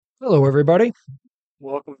Hello, everybody.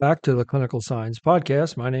 Welcome back to the Clinical Science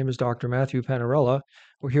Podcast. My name is Dr. Matthew Panarella.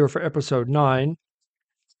 We're here for episode 9.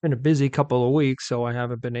 It's been a busy couple of weeks, so I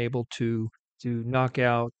haven't been able to knock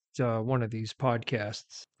out one of these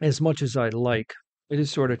podcasts as much as I'd like. It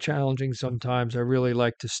is sort of challenging sometimes. I really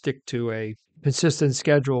like to stick to a consistent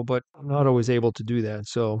schedule, but I'm not always able to do that.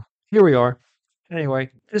 So here we are.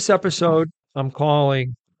 Anyway, this episode I'm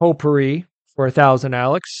calling Potpourri for 1,000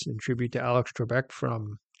 Alex, in tribute to Alex Trebek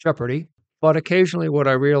from Jeopardy! But occasionally what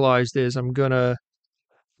I realized is I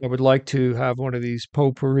would like to have one of these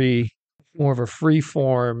potpourri, more of a free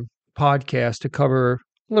form podcast to cover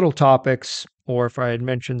little topics, or if I had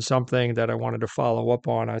mentioned something that I wanted to follow up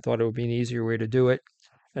on, I thought it would be an easier way to do it.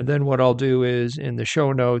 And then what I'll do is in the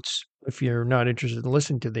show notes, if you're not interested in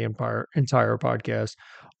listening to the entire podcast,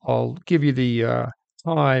 I'll give you the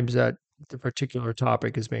times that the particular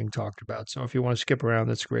topic is being talked about. So if you want to skip around,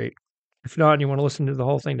 that's great. If not, and you want to listen to the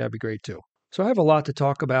whole thing, that'd be great too. So I have a lot to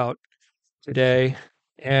talk about today.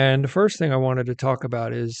 And the first thing I wanted to talk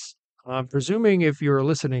about is I'm presuming if you're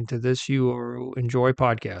listening to this, you enjoy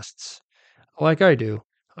podcasts like I do.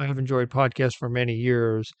 I have enjoyed podcasts for many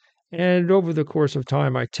years. And over the course of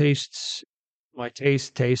time, my tastes in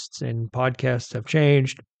podcasts have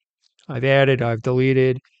changed. I've added, I've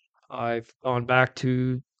deleted, I've gone back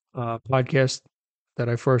to podcasts that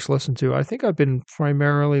I first listened to. I think I've been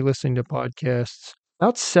primarily listening to podcasts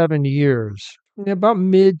about 7 years, about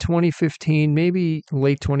mid 2015, maybe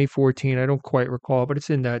late 2014. I don't quite recall, but it's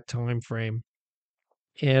in that time frame.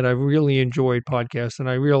 And I really enjoyed podcasts, and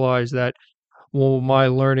I realized that, well, my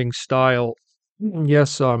learning style,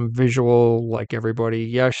 yes, I'm visual like everybody.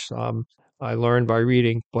 Yes, I learn by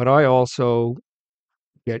reading, but I also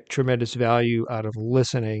get tremendous value out of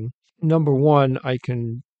listening. Number one, I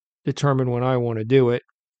can determine when I want to do it.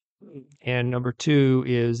 And number two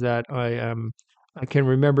is that I can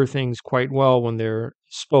remember things quite well when they're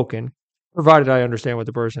spoken, provided I understand what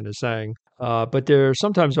the person is saying. But there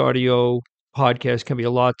sometimes audio podcasts can be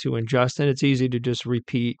a lot to ingest, and it's easy to just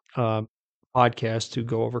repeat podcasts to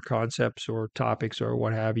go over concepts or topics or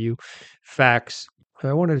what have you, facts.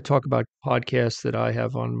 I wanted to talk about podcasts that I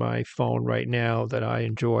have on my phone right now that I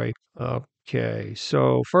enjoy. Okay,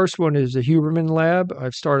 so first one is the Huberman Lab.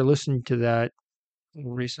 I've started listening to that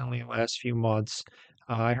recently, last few months.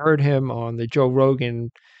 I heard him on the Joe Rogan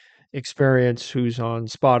Experience, who's on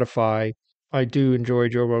Spotify. I do enjoy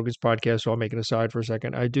Joe Rogan's podcast, so I'll make it aside for a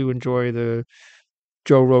second. I do enjoy the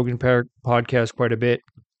Joe Rogan podcast quite a bit.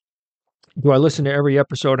 Do I listen to every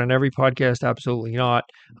episode on every podcast? Absolutely not.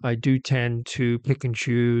 I do tend to pick and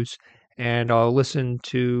choose, and I'll listen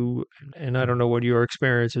to, and I don't know what your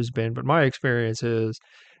experience has been, but my experience is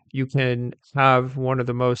you can have one of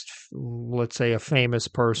the most, let's say, a famous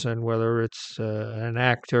person, whether it's an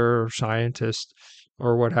actor or scientist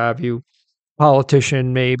or what have you,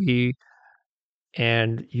 politician maybe,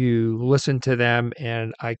 and you listen to them,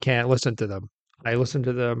 and I can't listen to them. I listen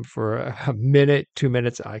to them for a minute, 2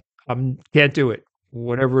 minutes. I can't do it.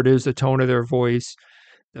 Whatever it is, the tone of their voice,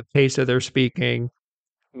 the pace of their speaking,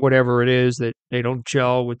 whatever it is that they don't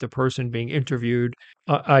gel with the person being interviewed,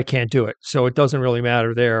 I can't do it. So it doesn't really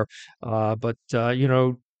matter there. But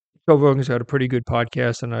Joe Rogan's got a pretty good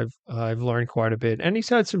podcast, and I've learned quite a bit. And he's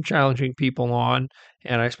had some challenging people on,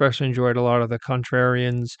 and I especially enjoyed a lot of the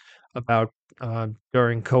contrarians about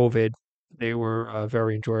during COVID. They were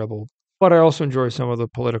very enjoyable. But I also enjoy some of the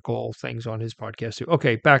political things on his podcast too.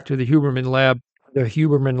 Okay, back to the Huberman Lab. The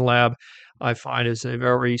Huberman Lab, I find, is a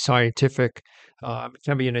very scientific, it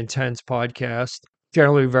can be an intense podcast.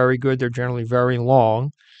 Generally very good. They're generally very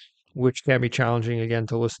long, which can be challenging again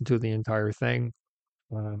to listen to the entire thing.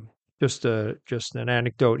 Um, just an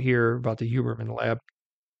anecdote here about the Huberman Lab.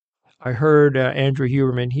 I heard Andrew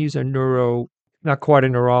Huberman. He's not quite a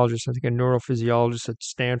neurologist. I think a neurophysiologist at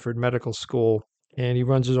Stanford Medical School, and he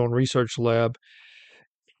runs his own research lab.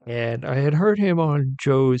 And I had heard him on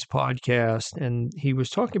Joe's podcast, and he was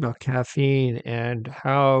talking about caffeine and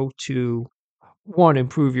how to, one,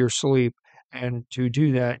 improve your sleep. And to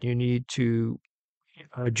do that, you need to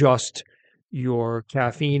adjust your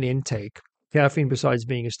caffeine intake. Caffeine, besides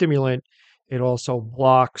being a stimulant, it also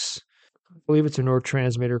blocks, I believe it's a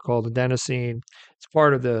neurotransmitter called adenosine. It's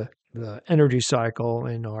part of the energy cycle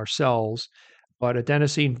in our cells, but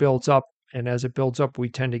adenosine builds up, and as it builds up, we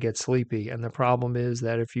tend to get sleepy. And the problem is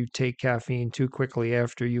that if you take caffeine too quickly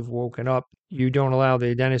after you've woken up, you don't allow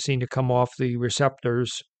the adenosine to come off the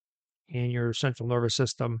receptors in your central nervous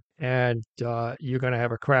system, and you're going to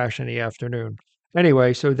have a crash in the afternoon.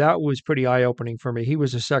 Anyway, so that was pretty eye-opening for me. He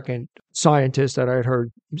was the second scientist that I'd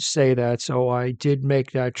heard say that, so I did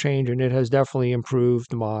make that change, and it has definitely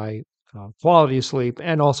improved my quality of sleep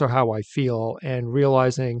and also how I feel, and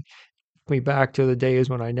realizing me back to the days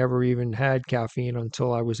when I never even had caffeine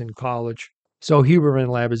until I was in college. So Huberman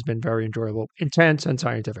Lab has been very enjoyable, intense and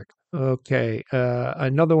scientific. Okay,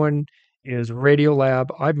 another one is Radiolab.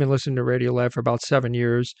 I've been listening to Radiolab for about 7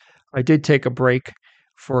 years. I did take a break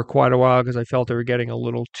for quite a while because I felt they were getting a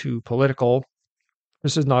little too political.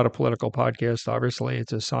 This is not a political podcast, obviously.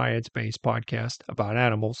 It's a science-based podcast about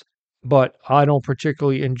animals. But I don't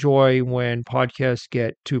particularly enjoy when podcasts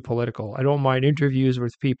get too political. I don't mind interviews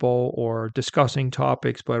with people or discussing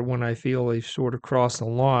topics, but when I feel they sort of cross the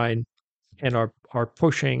line and are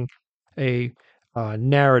pushing a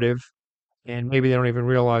narrative, and maybe they don't even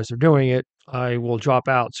realize they're doing it, I will drop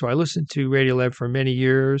out. So I listened to Radiolab for many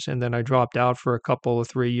years, and then I dropped out for a couple of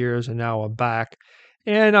 3 years, and now I'm back.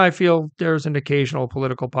 And I feel there's an occasional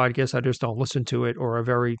political podcast. I just don't listen to it, or a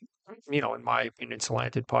very, in my opinion,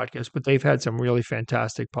 slanted podcast. But they've had some really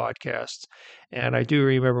fantastic podcasts. And I do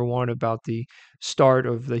remember one about the start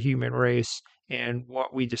of the human race and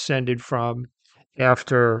what we descended from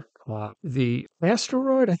after the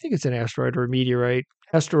asteroid. I think it's an asteroid or a meteorite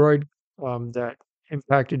asteroid that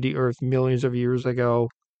impacted the Earth millions of years ago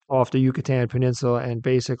off the Yucatan Peninsula and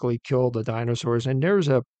basically killed the dinosaurs. And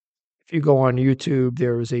if you go on YouTube,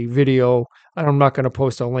 there is a video. I'm not going to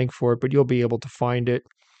post a link for it, but you'll be able to find it,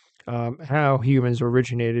 how humans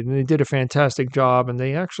originated. And they did a fantastic job. And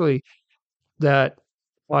they actually, that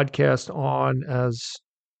podcast on as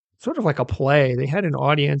sort of like a play. They had an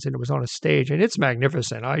audience and it was on a stage, and it's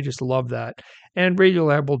magnificent. I just love that. And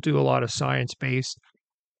Radiolab will do a lot of science-based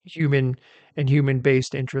human and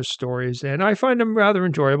human-based interest stories, and I find them rather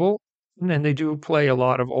enjoyable. And they do play a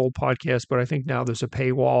lot of old podcasts, but I think now there's a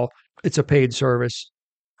paywall. It's a paid service.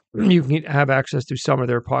 You can have access to some of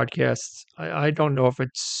their podcasts. I don't know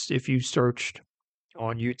if you searched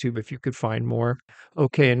on YouTube, if you could find more.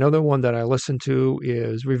 Okay, another one that I listen to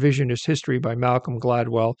is Revisionist History by Malcolm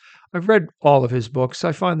Gladwell. I've read all of his books.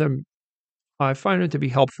 I find them to be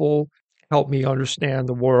helpful, help me understand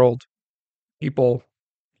the world, people,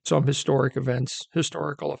 some historical events.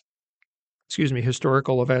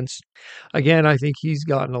 Again, I think he's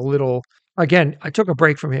gotten again, I took a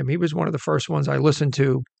break from him. He was one of the first ones I listened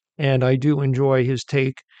to, and I do enjoy his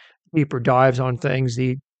deeper dives on things.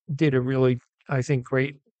 He did a really, I think,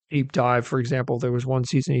 great deep dive. For example, there was one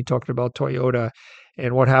season he talked about Toyota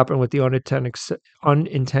and what happened with the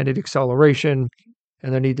unintended acceleration.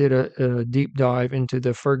 And then he did a deep dive into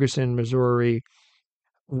the Ferguson, Missouri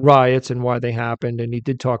riots and why they happened. And he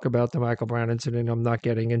did talk about the Michael Brown incident. I'm not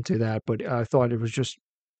getting into that, but I thought it was just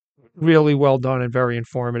really well done and very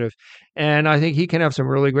informative. And I think he can have some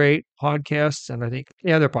really great podcasts, and I think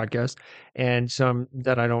other podcasts, and some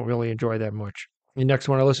that I don't really enjoy that much. The next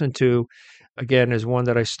one I listened to, again, is one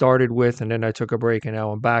that I started with, and then I took a break, and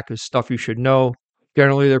now I'm back, is Stuff You Should Know.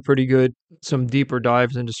 Generally, they're pretty good. Some deeper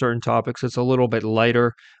dives into certain topics. It's a little bit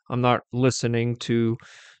lighter. I'm not listening to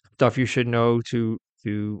Stuff You Should Know to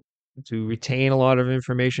retain a lot of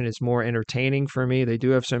information. It's more entertaining for me. They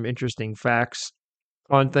do have some interesting facts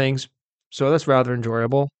on things. So that's rather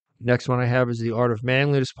enjoyable. Next one I have is the Art of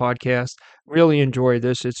Manliness podcast. Really enjoyed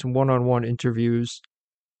this. It's one-on-one interviews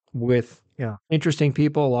with interesting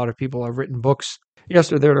people. A lot of people have written books. Yes,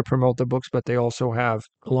 they're there to promote the books, but they also have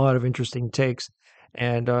a lot of interesting takes.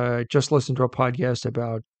 And just listened to a podcast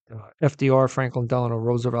about FDR, Franklin Delano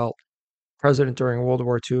Roosevelt, president during World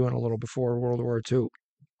War II and a little before World War II.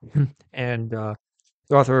 And the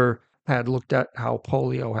author had looked at how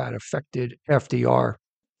polio had affected FDR,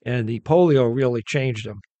 and the polio really changed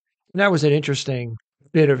him. And that was an interesting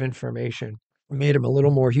bit of information. It made him a little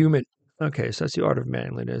more human. Okay, so that's the Art of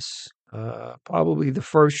Manliness. Probably the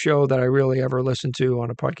first show that I really ever listened to on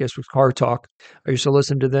a podcast was Car Talk. I used to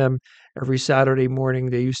listen to them every Saturday morning.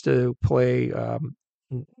 They used to play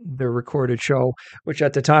their recorded show, which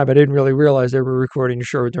at the time I didn't really realize they were recording the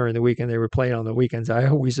show during the weekend. They were playing on the weekends. I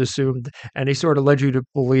always assumed, and they sort of led you to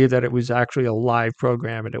believe that it was actually a live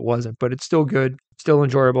program, and it wasn't. But it's still good, still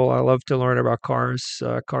enjoyable. I love to learn about cars.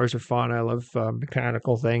 Cars are fun. I love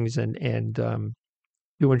mechanical things, and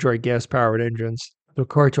do enjoy gas-powered engines. So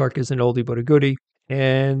Car Talk is an oldie but a goodie.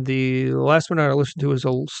 And the last one I listened to is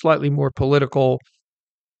a slightly more political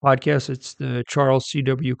podcast. It's the Charles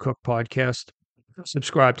C.W. Cook podcast.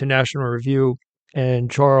 Subscribe to National Review,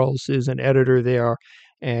 and Charles is an editor there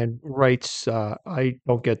and writes. I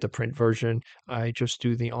don't get the print version; I just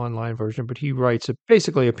do the online version. But he writes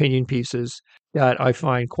basically opinion pieces that I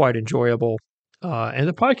find quite enjoyable, and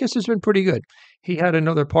the podcast has been pretty good. He had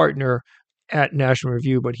another partner at National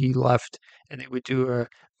Review, but he left, and they would do a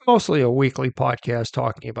mostly a weekly podcast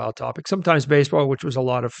talking about topics, sometimes baseball, which was a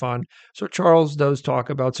lot of fun. So Charles does talk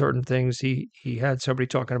about certain things. He had somebody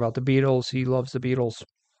talking about the Beatles. He loves the Beatles.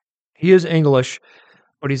 He is English,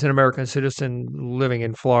 but he's an American citizen living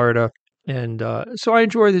in Florida. And so I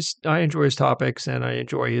enjoy this. I enjoy his topics, and I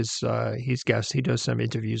enjoy his guests. He does some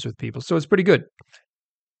interviews with people, so it's pretty good.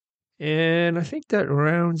 And I think that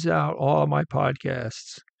rounds out all my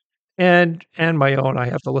podcasts and my own. I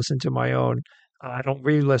have to listen to my own. I don't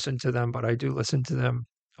re-listen to them, but I do listen to them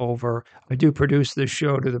over. I do produce this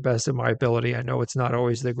show to the best of my ability. I know it's not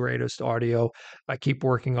always the greatest audio. I keep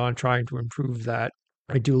working on trying to improve that.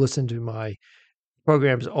 I do listen to my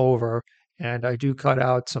programs over, and I do cut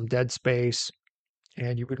out some dead space.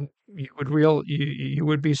 And you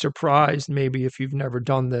would be surprised maybe if you've never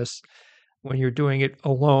done this when you're doing it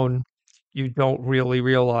alone. You don't really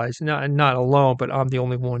realize, not alone, but I'm the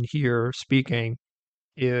only one here speaking,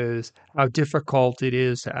 is how difficult it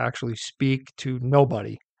is to actually speak to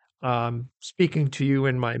nobody. Speaking to you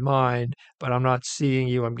in my mind, but I'm not seeing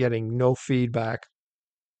you. I'm getting no feedback.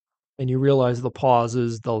 And you realize the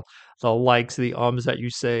pauses, the likes, the ums that you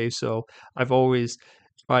say. So I've always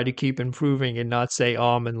tried to keep improving and not say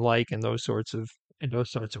and like and those sorts of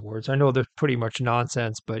words. I know they're pretty much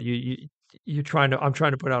nonsense, but you're trying to I'm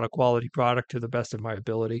trying to put out a quality product to the best of my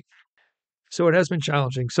ability. So it has been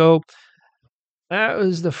challenging. So that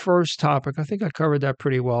was the first topic. I think I covered that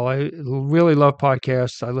pretty well. I really love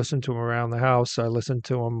podcasts. I listen to them around the house. I listen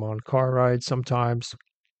to them on car rides sometimes.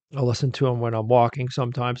 I listen to them when I'm walking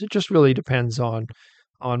sometimes. It just really depends on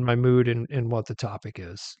my mood and what the topic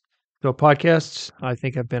is. So podcasts, I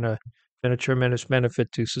think, have been a tremendous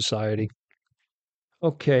benefit to society.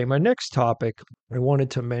 Okay, my next topic I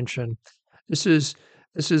wanted to mention. This is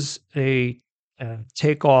this is a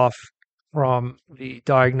takeoff from the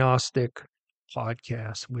diagnostic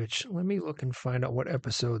podcast, which let me look and find out what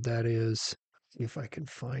episode that is. See if I can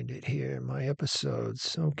find it here in my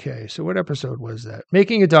episodes. Okay, so what episode was that?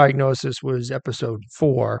 Making a Diagnosis was episode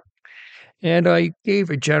 4, and I gave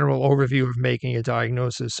a general overview of making a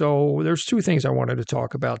diagnosis. So there's two things I wanted to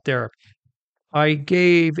talk about there. I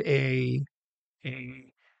gave a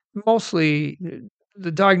mostly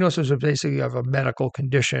the diagnosis was basically of a medical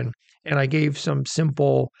condition, and I gave some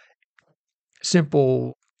simple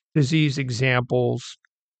disease examples,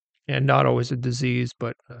 and not always a disease,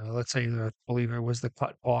 but let's say I believe it was the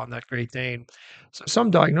cut paw on that Great Dane. So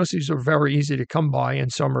some diagnoses are very easy to come by,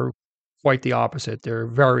 and some are quite the opposite. They're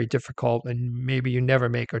very difficult, and maybe you never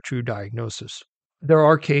make a true diagnosis. There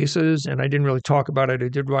are cases, and I didn't really talk about it. I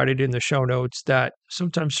did write it in the show notes that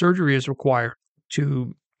sometimes surgery is required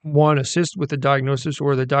to one assist with the diagnosis,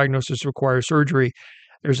 or the diagnosis requires surgery.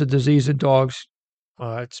 There's a disease in dogs.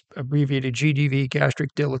 It's abbreviated GDV, gastric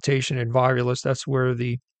dilatation and volvulus. That's where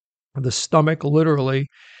the stomach literally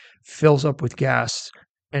fills up with gas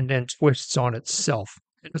and then twists on itself.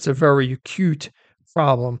 It's a very acute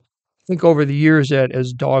problem. I think over the years that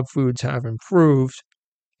as dog foods have improved,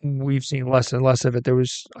 we've seen less and less of it.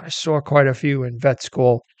 I saw quite a few in vet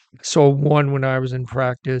school. Saw one when I was in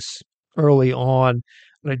practice early on,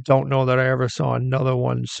 and I don't know that I ever saw another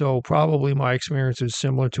one. So probably my experience is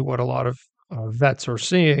similar to what a lot of vets are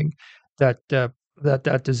seeing, that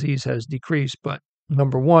that disease has decreased. But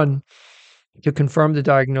number one, to confirm the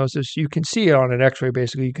diagnosis, you can see it on an X-ray.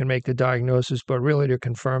 Basically, you can make the diagnosis, but really to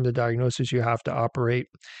confirm the diagnosis, you have to operate.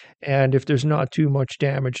 And if there's not too much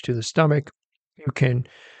damage to the stomach, you can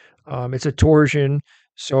it's a torsion,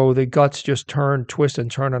 so the guts just twist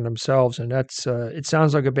and turn on themselves, and that's it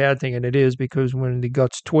sounds like a bad thing, and it is, because when the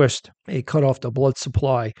guts twist, they cut off the blood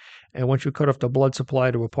supply, and once you cut off the blood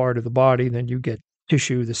supply to a part of the body, then you get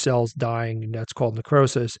tissue, the cells dying, and that's called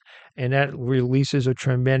necrosis, and that releases a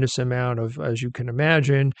tremendous amount of, as you can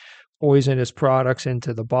imagine, poisonous products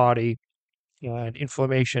into the body and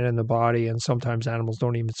inflammation in the body, and sometimes animals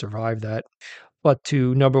don't even survive that. But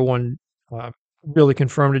to number one, uh, really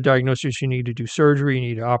confirm the diagnosis, you need to do surgery, you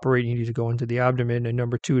need to operate, you need to go into the abdomen. And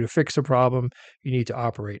number two, to fix the problem, you need to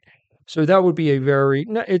operate. So that would be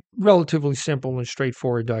a relatively simple and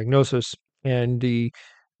straightforward diagnosis. And the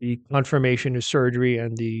confirmation is surgery,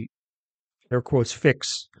 and the air quotes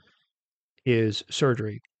fix is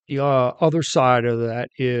surgery. The other side of that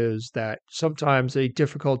is that sometimes a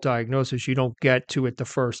difficult diagnosis, you don't get to it the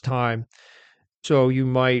first time. So you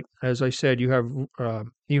might, as I said, you have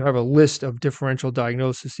a list of differential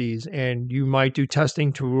diagnoses, and you might do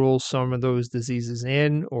testing to rule some of those diseases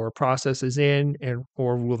in, or processes in, and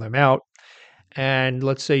or rule them out. And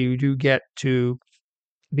let's say you do get to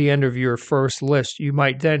the end of your first list, you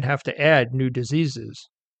might then have to add new diseases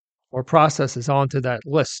or processes onto that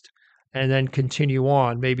list. and then continue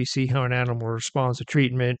on, maybe see how an animal responds to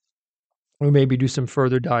treatment, or maybe do some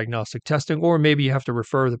further diagnostic testing, or maybe you have to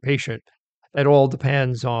refer the patient. It all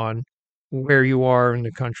depends on where you are in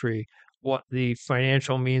the country, what the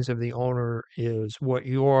financial means of the owner is, what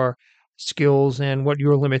your skills and what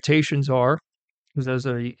your limitations are. Because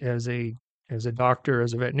as a doctor,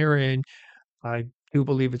 as a veterinarian, I do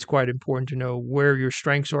believe it's quite important to know where your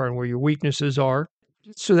strengths are and where your weaknesses are,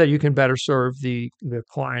 so that you can better serve the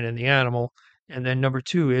client and the animal. And then number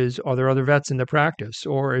two is, are there other vets in the practice,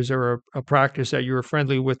 or is there a practice that you're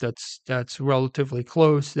friendly with that's relatively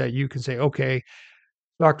close that you can say, okay,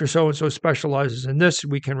 Doctor So and So specializes in this.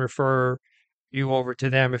 We can refer you over to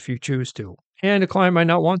them if you choose to. And the client might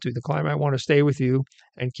not want to. The client might want to stay with you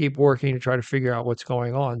and keep working to try to figure out what's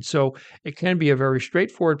going on. So it can be a very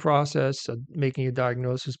straightforward process of making a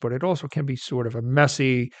diagnosis, but it also can be sort of a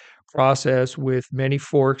messy process with many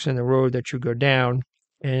forks in the road that you go down.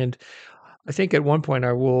 And I think at one point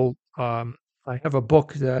I have a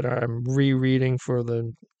book that I'm rereading for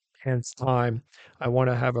the nth time. I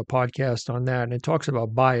want to have a podcast on that. And it talks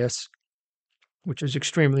about bias, which is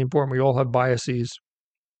extremely important. We all have biases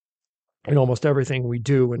in almost everything we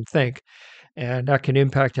do and think, and that can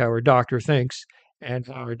impact how our doctor thinks and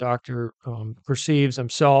how our doctor perceives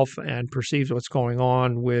himself and perceives what's going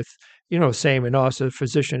on with, same in us. A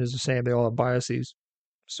physician is the same. They all have biases.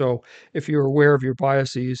 So if you're aware of your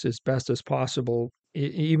biases as best as possible,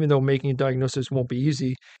 even though making a diagnosis won't be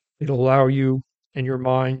easy, it'll allow you and your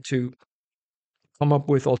mind to come up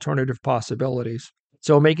with alternative possibilities.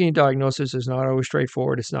 So making a diagnosis is not always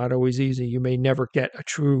straightforward. It's not always easy. You may never get a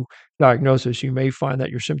true diagnosis. You may find that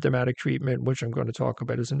your symptomatic treatment, which I'm going to talk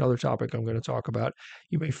about, is another topic I'm going to talk about.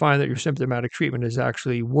 You may find that your symptomatic treatment is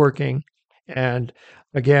actually working. And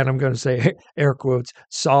again, I'm going to say air quotes,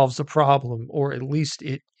 solves the problem, or at least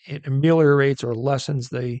it ameliorates or lessens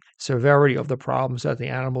the severity of the problems that the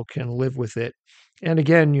animal can live with it. And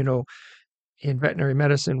again, in veterinary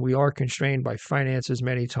medicine, we are constrained by finances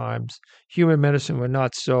many times. Human medicine, we're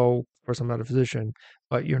not so, of course, I'm not a physician,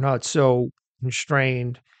 but you're not so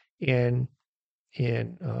constrained in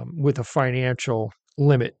with a financial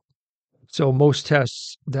limit. So most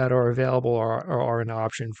tests that are available are an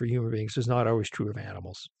option for human beings. It's not always true of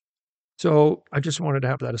animals. So I just wanted to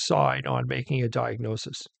have that aside on making a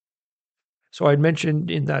diagnosis. So I'd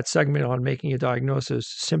mentioned in that segment on making a diagnosis,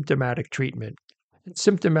 symptomatic treatment.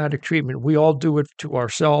 Symptomatic treatment, we all do it to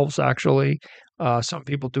ourselves, actually. Some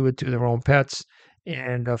people do it to their own pets,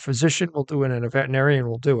 and a physician will do it, and a veterinarian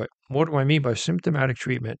will do it. What do I mean by symptomatic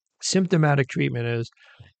treatment? Symptomatic treatment is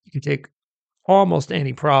you can take almost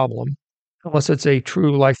any problem, unless it's a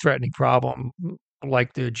true life-threatening problem,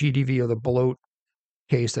 like the GDV or the bloat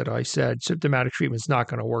case that I said. Symptomatic treatment is not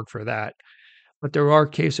going to work for that. But there are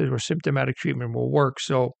cases where symptomatic treatment will work.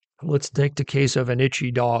 So let's take the case of an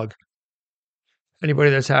itchy dog.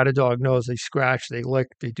 Anybody that's had a dog knows they scratch, they lick,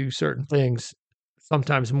 they do certain things,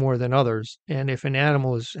 sometimes more than others. And if an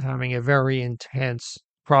animal is having a very intense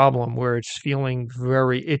problem where it's feeling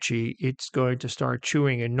very itchy, it's going to start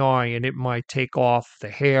chewing and gnawing, and it might take off the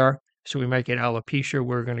hair. So we might get alopecia.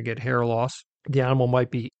 We're going to get hair loss. The animal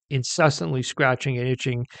might be incessantly scratching and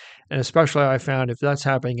itching. And especially I found if that's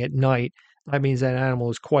happening at night, that means that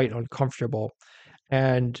animal is quite uncomfortable.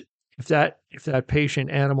 And if that patient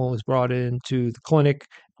animal is brought into the clinic,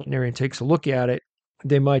 veterinarian takes a look at it,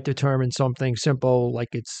 they might determine something simple like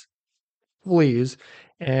it's fleas,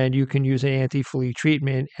 and you can use an anti-flea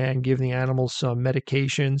treatment and give the animal some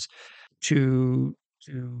medications to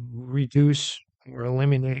reduce or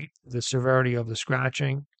eliminate the severity of the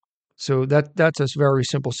scratching. So that's a very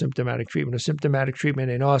simple symptomatic treatment. A symptomatic treatment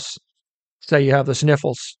in us, say you have the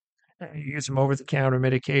sniffles, you use some over-the-counter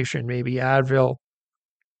medication, maybe Advil,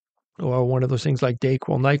 or one of those things like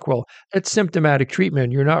Dayquil, NyQuil. It's symptomatic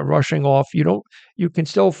treatment. You're not rushing off. You can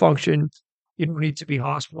still function. You don't need to be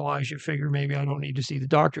hospitalized. You figure maybe I don't need to see the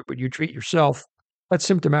doctor, but you treat yourself. That's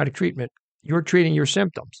symptomatic treatment. You're treating your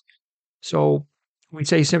symptoms. So we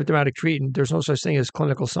say symptomatic treatment. There's no such thing as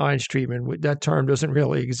clinical science treatment. That term doesn't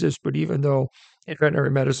really exist. But even though in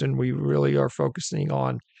veterinary medicine, we really are focusing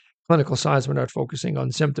on clinical science, we're not focusing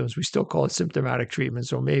on symptoms. We still call it symptomatic treatment.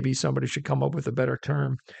 So maybe somebody should come up with a better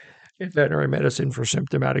term in veterinary medicine for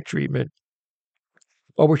symptomatic treatment.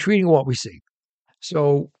 Well, we're treating what we see.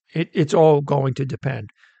 So it's all going to depend.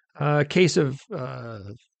 A case of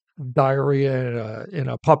diarrhea in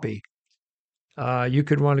a puppy, you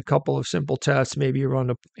could run a couple of simple tests. Maybe you run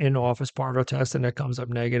an in-office parvo test and it comes up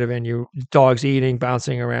negative, and your dog's eating,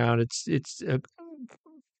 bouncing around. It's a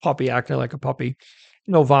puppy acting like a puppy.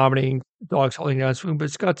 No vomiting, dog's holding down spoon, but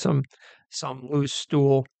it's got some loose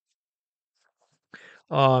stool.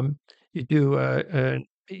 You do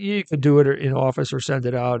you could do it in office or send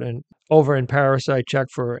it out. And over in parasite, check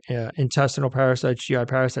for intestinal parasites, GI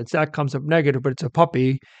parasites. That comes up negative, but it's a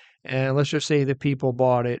puppy. And let's just say that people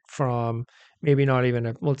bought it from maybe not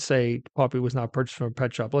even let's say the puppy was not purchased from a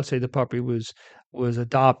pet shop. Let's say the puppy was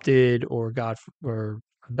adopted or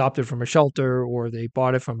adopted from a shelter, or they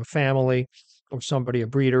bought it from a family or somebody, a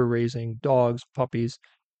breeder raising dogs, puppies,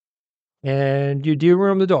 and you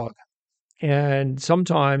deworm the dog. And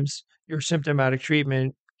sometimes your symptomatic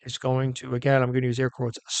treatment is going to, again, I'm going to use air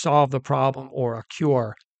quotes, solve the problem or a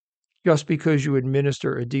cure. Just because you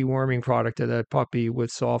administer a deworming product to that puppy with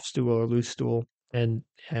soft stool or loose stool, and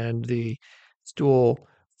the stool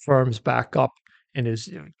firms back up and is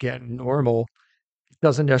again normal,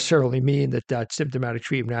 doesn't necessarily mean that that symptomatic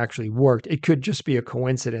treatment actually worked. It could just be a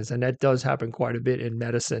coincidence, and that does happen quite a bit in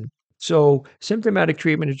medicine. So symptomatic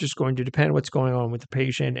treatment is just going to depend what's going on with the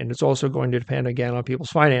patient, and it's also going to depend again on people's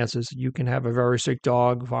finances. You can have a very sick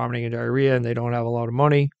dog vomiting and diarrhea, and they don't have a lot of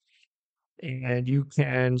money, and you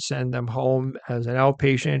can send them home as an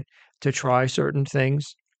outpatient to try certain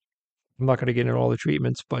things. I'm not going to get into all the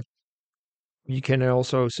treatments, but you can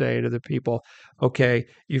also say to the people, okay,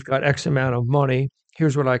 you've got X amount of money.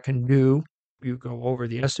 Here's what I can do. You go over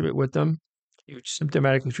the estimate with them. You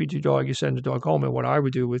symptomatically treat your dog. You send the dog home. And what I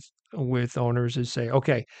would do with owners is say,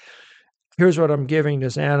 okay, here's what I'm giving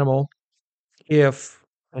this animal. And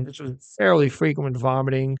this was fairly frequent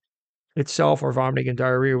vomiting itself or vomiting and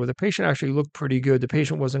diarrhea, where the patient actually looked pretty good. The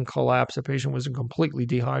patient wasn't collapsed. The patient wasn't completely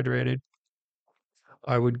dehydrated.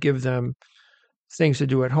 I would give them things to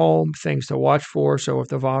do at home, things to watch for. So if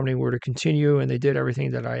the vomiting were to continue and they did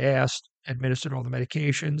everything that I asked, administered all the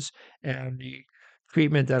medications and the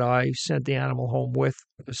treatment that I sent the animal home with,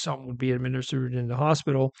 some would be administered in the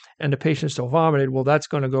hospital, and the patient still vomited, well, that's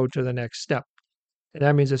going to go to the next step. And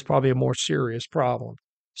that means it's probably a more serious problem.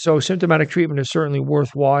 So symptomatic treatment is certainly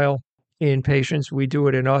worthwhile in patients. We do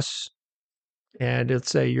it in us. And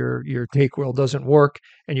let's say your DayQuil doesn't work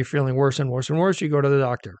and you're feeling worse and worse and worse, you go to the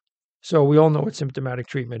doctor. So we all know what symptomatic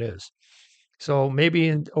treatment is. So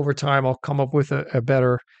maybe over time I'll come up with a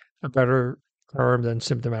better term than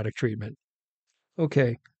symptomatic treatment.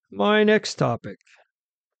 Okay, my next topic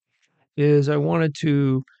is I wanted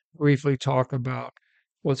to briefly talk about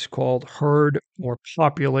what's called herd or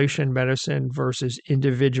population medicine versus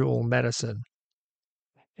individual medicine.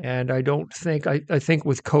 And I don't think I think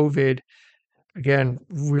with COVID, again,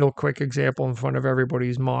 real quick example in front of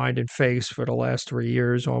everybody's mind and face for the last 3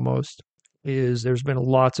 years almost, is there's been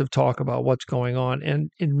lots of talk about what's going on. And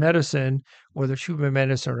in medicine, whether it's human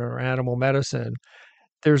medicine or animal medicine,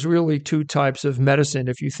 there's really two types of medicine.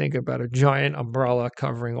 If you think about a giant umbrella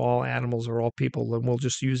covering all animals or all people, and we'll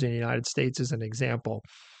just use in the United States as an example.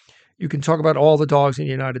 You can talk about all the dogs in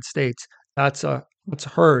the United States. That's a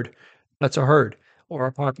herd. That's a herd or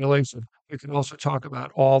a population. You can also talk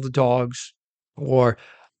about all the dogs, or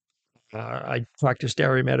I practice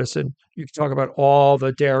dairy medicine. You can talk about all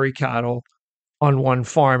the dairy cattle on one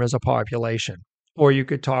farm as a population, or you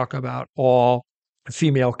could talk about all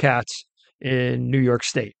female cats in New York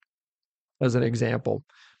State as an example.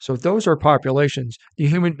 So those are populations. The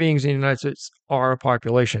human beings in the United States are a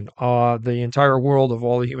population. The entire world of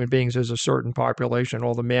all the human beings is a certain population.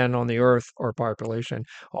 All the men on the earth are a population.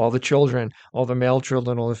 All the children, all the male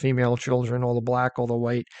children, all the female children, all the black, all the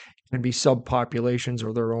white can be subpopulations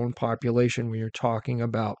or their own population when you're talking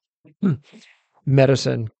about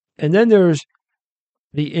medicine. And then there's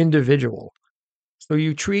the individual. So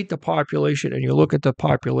you treat the population and you look at the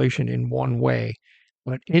population in one way,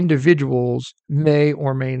 but individuals may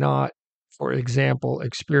or may not, for example,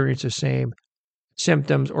 experience the same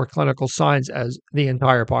symptoms or clinical signs as the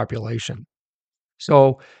entire population.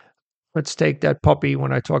 So let's take that puppy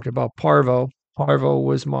when I talked about Parvo. Parvo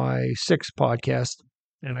was my 6th podcast,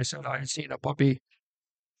 and I said I had seen a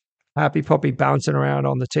happy puppy bouncing around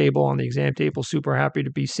on the table, on the exam table, super happy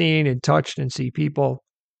to be seen and touched and see people.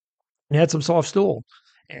 And had some soft stool.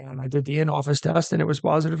 And I did the in-office test, and it was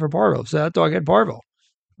positive for Parvo. So that dog had Parvo.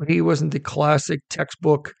 But he wasn't the classic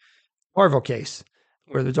textbook Parvo case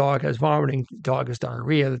where the dog has vomiting, the dog has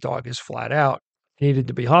diarrhea, the dog is flat out, needed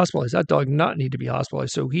to be hospitalized. That dog did not need to be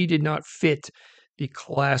hospitalized. So he did not fit the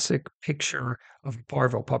classic picture of a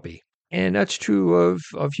Parvo puppy. And that's true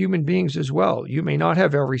of human beings as well. You may not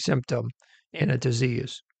have every symptom in a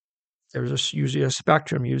disease. There's usually a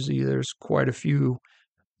spectrum. Usually there's quite a few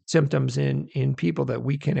symptoms in people that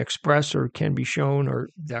we can express or can be shown or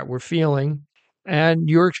that we're feeling. And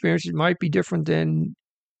your experience might be different than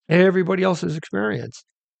everybody else's experience.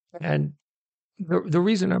 And the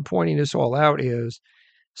reason I'm pointing this all out is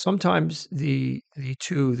sometimes the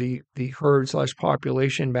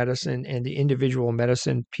herd/population medicine and the individual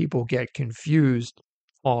medicine people get confused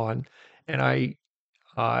on, and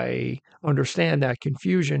I understand that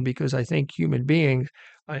confusion because I think human beings,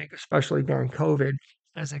 I think especially during COVID,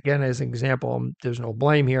 as again as an example, there's no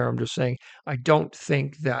blame here. I'm just saying I don't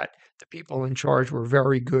think that the people in charge were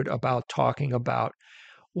very good about talking about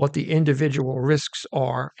what the individual risks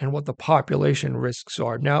are and what the population risks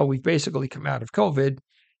are. Now we've basically come out of COVID.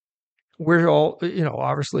 We're all,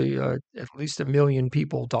 obviously, at least 1 million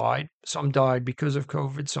people died. Some died because of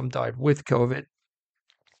COVID, some died with COVID.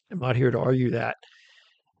 I'm not here to argue that.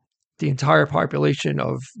 The entire population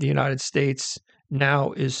of the United States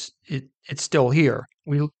now it's still here.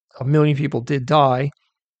 1 million people did die,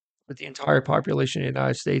 but the entire population of the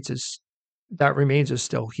United States remains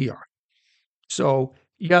still here. So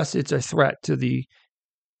yes, it's a threat to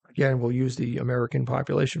again, we'll use the American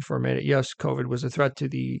population for a minute. Yes, COVID was a threat to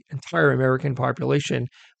the entire American population,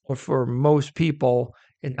 but for most people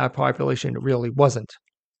in that population, it really wasn't.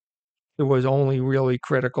 It was only really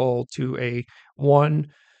critical to a 1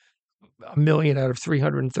 million out of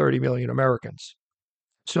 330 million Americans.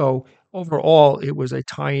 So overall, it was a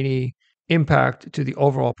tiny impact to the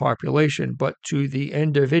overall population, but to the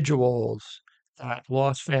individuals that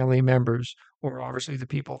lost family members, or obviously the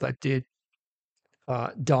people that did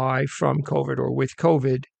die from COVID or with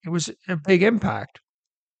COVID, it was a big impact.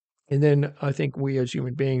 And then I think we as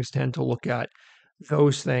human beings tend to look at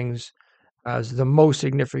those things as the most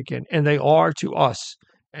significant, and they are to us.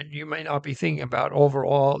 And you may not be thinking about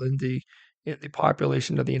overall in the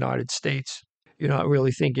population of the United States. You're not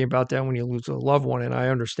really thinking about that when you lose a loved one, and I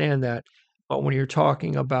understand that. But when you're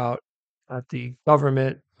talking about at the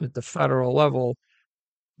government, at the federal level,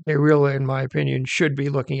 they really, in my opinion, should be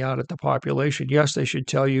looking out at the population. Yes, they should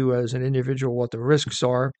tell you as an individual what the risks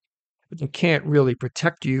are, but they can't really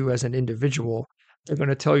protect you as an individual. They're going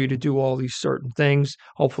to tell you to do all these certain things,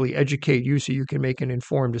 hopefully educate you so you can make an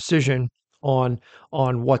informed decision on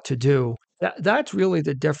what to do. That's really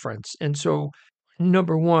the difference. And so,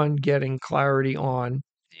 number one, getting clarity on,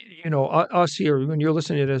 us here, when you're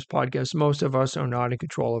listening to this podcast, most of us are not in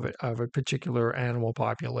control of a particular animal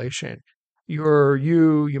population.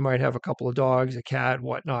 You might have a couple of dogs, a cat,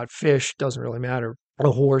 whatnot, fish, doesn't really matter,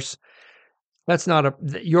 a horse. That's not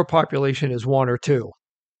your population is one or two.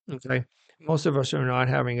 Okay. Most of us are not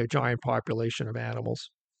having a giant population of animals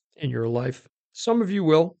in your life. Some of you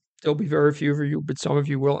will. There'll be very few of you, but some of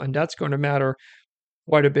you will. And that's going to matter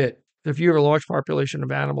quite a bit. If you have a large population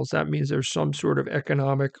of animals, that means there's some sort of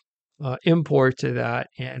economic import to that,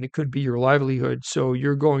 and it could be your livelihood. So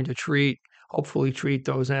you're going to hopefully treat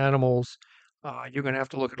those animals. You're going to have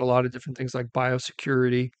to look at a lot of different things like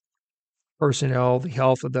biosecurity, personnel, the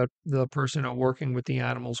health of the personnel working with the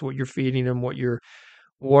animals, what you're feeding them, what you're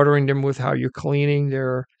watering them with, how you're cleaning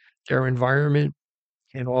their environment,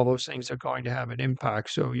 and all those things are going to have an impact.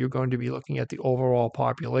 So you're going to be looking at the overall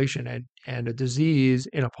population, and a disease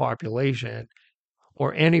in a population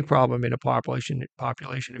or any problem in a population.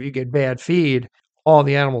 If you get bad feed, all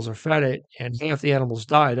the animals are fed it and half the animals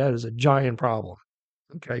die. That is a giant problem.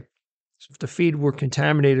 Okay. So if the feed were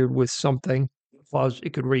contaminated with something,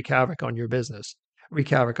 it could wreak havoc on your business, wreak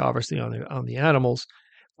havoc obviously on the animals,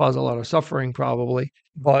 cause a lot of suffering probably.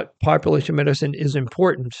 But population medicine is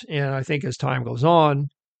important, and I think as time goes on,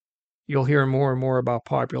 you'll hear more and more about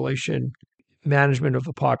population management of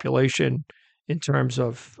the population in terms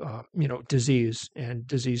of disease and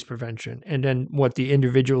disease prevention, and then what the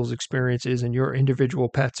individual's experience is and your individual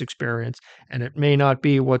pet's experience, and it may not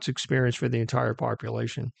be what's experienced for the entire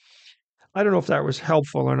population. I don't know if that was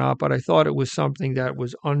helpful or not, but I thought it was something that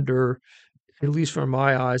was under, at least from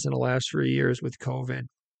my eyes in the last 3 years with COVID,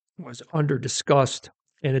 was under discussed,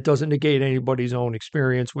 and it doesn't negate anybody's own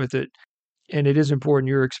experience with it. And it is important.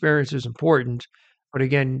 Your experience is important, but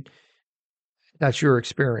again, that's your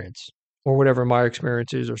experience, or whatever my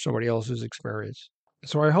experience is, or somebody else's experience.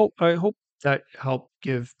 So I hope that helped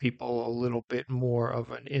give people a little bit more of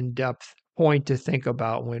an in-depth point to think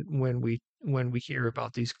about when we hear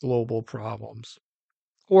about these global problems,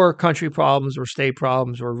 or country problems, or state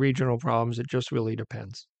problems, or regional problems. It just really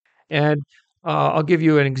depends. And I'll give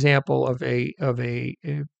you an example of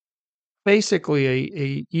basically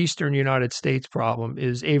a Eastern United States problem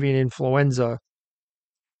is avian influenza.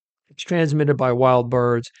 It's transmitted by wild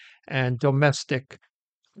birds, and domestic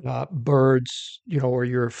birds, or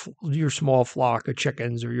your small flock of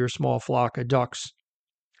chickens or your small flock of ducks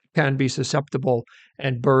can be susceptible.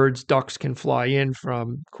 And ducks can fly in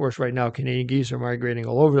from, of course, right now Canadian geese are migrating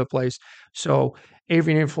all over the place. So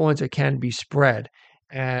avian influenza can be spread.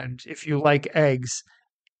 And if you like eggs,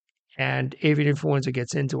 and avian influenza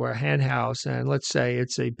gets into a hen house, and let's say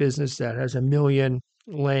it's a business that has 1 million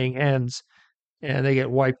laying hens, and they get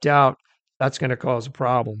wiped out, that's going to cause a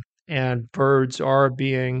problem. And birds are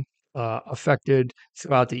being affected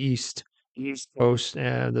throughout the East Coast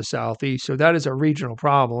and the Southeast. So that is a regional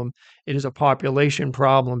problem. It is a population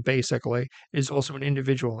problem, basically. It is also an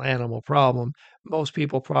individual animal problem. Most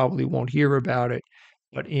people probably won't hear about it,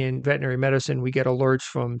 but in veterinary medicine, we get alerts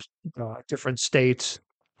from different states,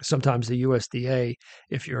 sometimes the USDA,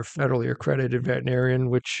 if you're a federally accredited veterinarian,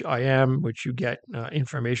 which I am, which you get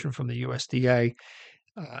information from the USDA,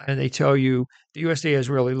 and they tell you the USDA is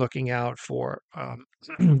really looking out for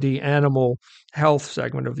the animal health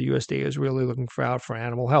segment of the USDA is really looking out for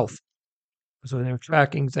animal health. So they're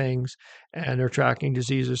tracking things, and they're tracking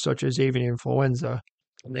diseases such as avian influenza.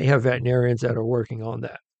 And they have veterinarians that are working on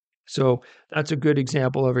that. So that's a good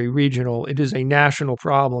example of a regional. It is a national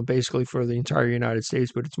problem basically for the entire United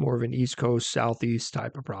States, but it's more of an East Coast, Southeast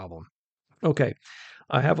type of problem. Okay,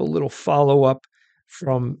 I have a little follow up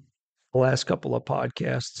from the last couple of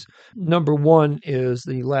podcasts. Number one is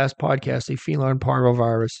the last podcast, the feline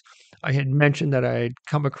parvovirus. I had mentioned that I had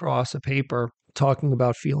come across a paper talking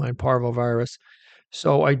about feline parvovirus.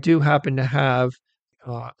 So I do happen to have,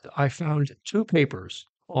 I found 2 papers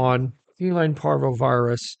on feline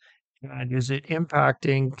parvovirus. And is it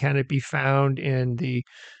impacting? Can it be found in the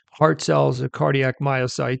heart cells, the cardiac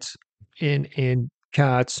myocytes in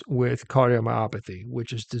cats with cardiomyopathy,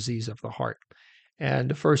 which is disease of the heart? And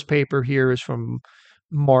the first paper here is from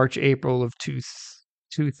March, April of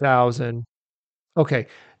 2000. Okay,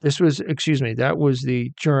 that was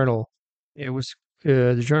the journal. It was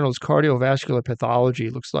the journal is Cardiovascular Pathology.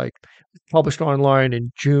 It looks like published online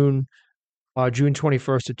in June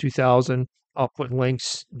 21st of 2000. I'll put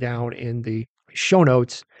links down in the show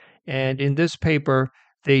notes. And in this paper,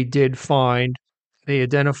 they identified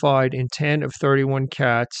in 10 of 31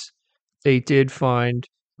 cats, they did find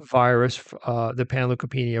virus, the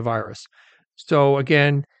panleukopenia virus. So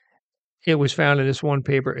again, it was found in this one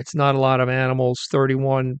paper. It's not a lot of animals.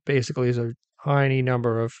 31 basically is a tiny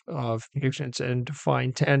number of patients, and to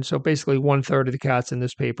find 10. So basically 1/3 of the cats in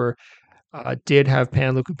this paper did have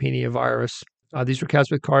panleukopenia virus. These were cats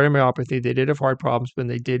with cardiomyopathy. They did have heart problems, but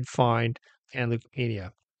they did find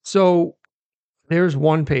panleukopenia. So there's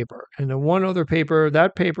one paper. And the one other paper,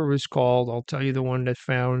 that paper was called, I'll tell you the one that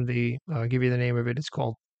found I'll give you the name of it. It's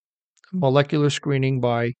called Molecular Screening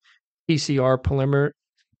by PCR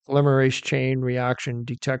Polymerase Chain Reaction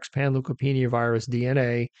Detects Panleukopenia Virus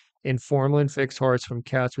DNA in formalin-fixed hearts from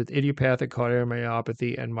cats with idiopathic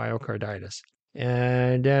cardiomyopathy and myocarditis.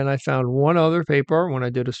 And then I found one other paper when I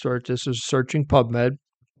did a search. This was searching PubMed,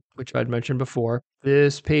 which I'd mentioned before.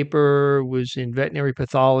 This paper was in Veterinary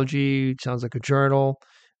Pathology. It sounds like a journal.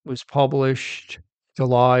 It was published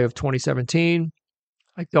July of 2017.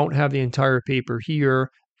 I don't have the entire paper here.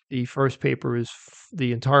 The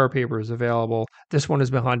entire paper is available. This one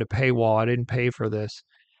is behind a paywall. I didn't pay for this.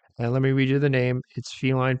 And let me read you the name. It's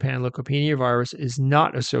feline panleukopenia virus is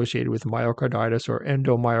not associated with myocarditis or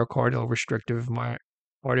endomyocardial restrictive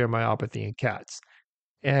cardiomyopathy in cats.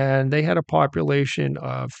 And they had a population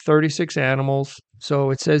of 36 animals.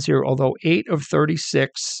 So it says here, although 8 of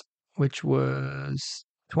 36, which was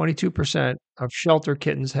 22% of shelter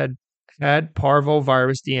kittens had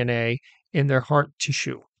parvovirus DNA in their heart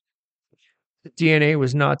tissue. The DNA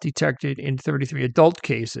was not detected in 33 adult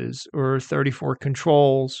cases or 34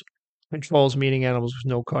 controls meaning animals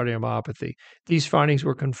with no cardiomyopathy. These findings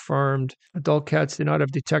were confirmed. Adult cats did not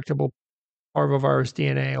have detectable parvovirus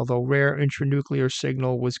DNA, although rare intranuclear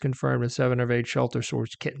signal was confirmed in 7 of 8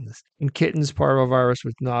 shelter-sourced kittens. In kittens, parvovirus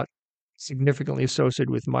was not significantly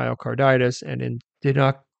associated with myocarditis and did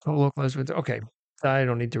not co-localize with. Okay, I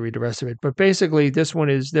don't need to read the rest of it. But basically, this one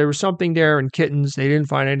is there was something there in kittens. They didn't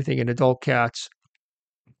find anything in adult cats.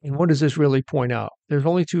 And what does this really point out? There's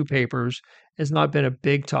only 2 papers. It's not been a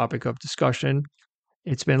big topic of discussion.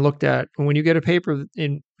 It's been looked at. When you get a paper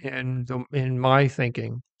in my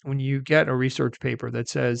thinking, when you get a research paper that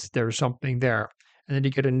says there's something there, and then you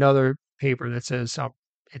get another paper that says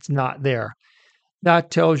it's not there,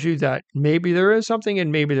 that tells you that maybe there is something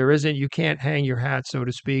and maybe there isn't. You can't hang your hat, so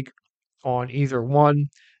to speak, on either one.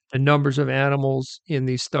 The numbers of animals in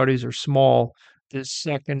these studies are small. This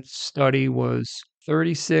second study was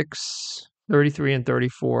 36, 33, and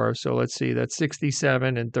 34. So let's see, that's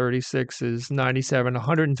 67 and 36 is 97,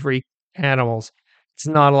 103 animals. It's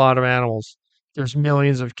not a lot of animals. There's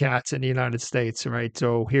millions of cats in the United States, right?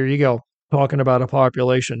 So here you go. Talking about a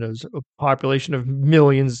population. There's a population of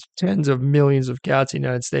millions, tens of millions of cats in the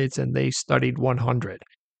United States, and they studied 100.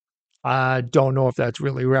 I don't know if that's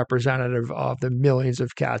really representative of the millions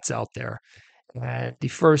of cats out there. And the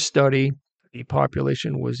first study, the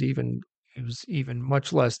population was even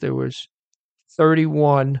much less. There was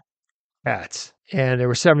 31 cats, and there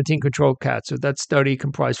were 17 controlled cats. So that study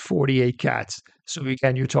comprised 48 cats. So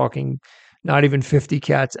again, you're talking not even 50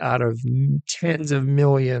 cats out of tens of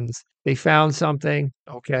millions. They found something,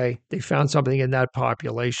 okay? They found something in that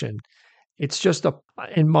population. It's just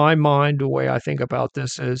in my mind, the way I think about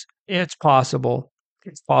this is it's possible.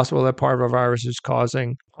 It's possible that parvovirus is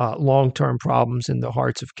causing long-term problems in the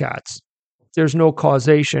hearts of cats. There's no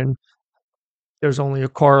causation. There's only a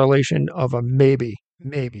correlation of a maybe.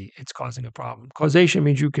 Maybe it's causing a problem. Causation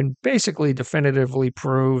means you can basically definitively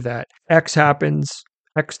prove that X happens,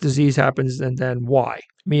 X disease happens, and then Y,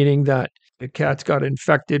 meaning that the cats got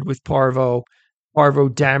infected with parvo, parvo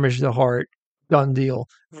damaged the heart, done deal,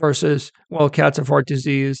 versus, well, cats have heart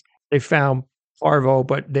disease, they found parvo,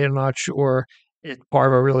 but they're not sure if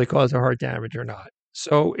parvo really caused the heart damage or not.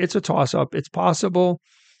 So it's a toss up. It's possible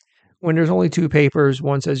when there's only two papers,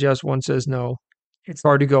 one says yes, one says no. It's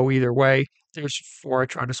hard to go either way. There's four. I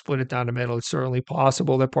try to split it down the middle. It's certainly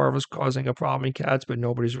possible that parvo's causing a problem in cats, but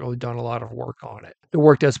nobody's really done a lot of work on it. The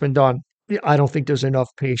work that's been done, I don't think there's enough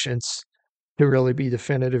patients to really be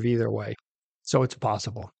definitive either way. So it's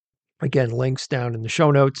possible. Again, links down in the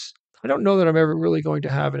show notes. I don't know that I'm ever really going to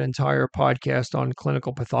have an entire podcast on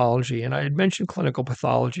clinical pathology. And I had mentioned clinical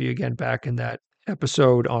pathology again back in that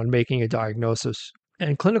episode on making a diagnosis.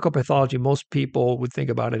 And clinical pathology, most people would think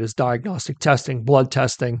about it as diagnostic testing, blood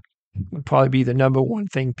testing would probably be the number one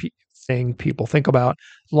thing people think about.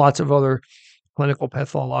 Lots of other clinical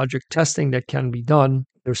pathologic testing that can be done.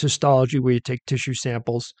 There's histology where you take tissue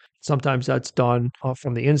samples. Sometimes that's done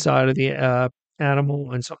from the inside of the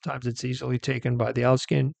animal, and sometimes it's easily taken by the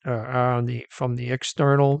outskin from the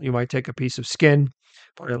external. You might take a piece of skin,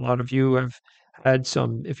 but a lot of you have had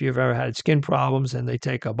some, if you've ever had skin problems and they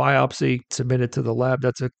take a biopsy, submit it to the lab,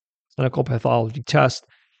 that's a clinical pathology test.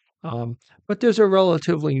 But there's a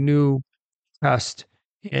relatively new test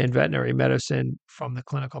in veterinary medicine from the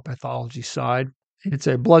clinical pathology side. It's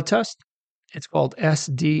a blood test. It's called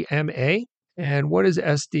SDMA. And what is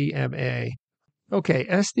SDMA? Okay,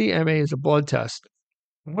 SDMA is a blood test.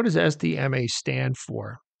 What does SDMA stand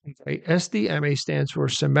for? Okay, SDMA stands for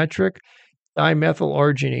symmetric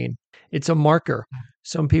dimethylarginine. It's a marker.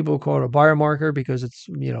 Some people call it a biomarker because it's,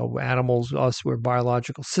 animals, us, we're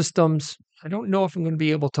biological systems. I don't know if I'm going to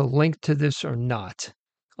be able to link to this or not.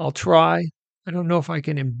 I'll try. I don't know if I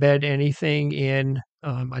can embed anything in.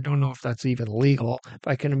 I don't know if that's even legal. If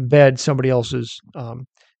I can embed somebody else's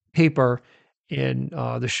paper in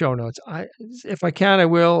the show notes. If I can, I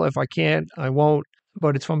will. If I can't, I won't.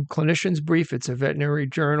 But it's from Clinician's Brief. It's a veterinary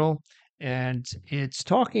journal. And it's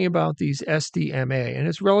talking about these SDMA, and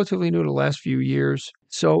it's relatively new to the last few years.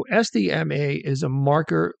 So SDMA is a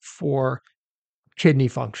marker for kidney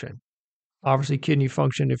function. Obviously, kidney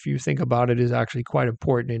function, if you think about it, is actually quite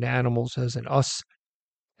important in animals as in us.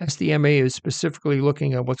 SDMA is specifically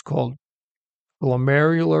looking at what's called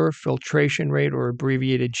glomerular filtration rate, or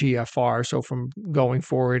abbreviated GFR. So from going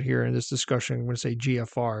forward here in this discussion, I'm going to say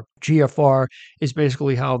GFR. GFR is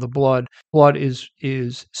basically how the blood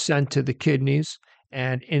is sent to the kidneys,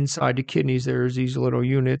 and inside the kidneys there's these little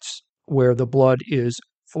units where the blood is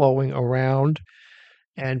flowing around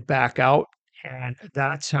and back out, and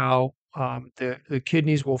that's how the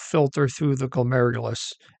kidneys will filter through the glomerulus,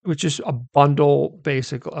 which is a bundle.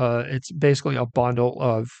 It's basically a bundle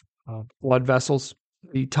of blood vessels.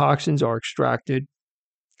 The toxins are extracted,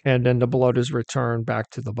 and then the blood is returned back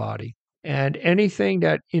to the body. And anything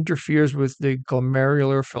that interferes with the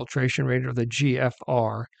glomerular filtration rate, or the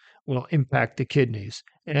GFR, will impact the kidneys.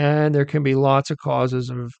 And there can be lots of causes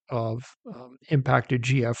of impacted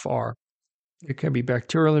GFR. It can be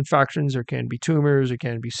bacterial infections, there can be tumors, it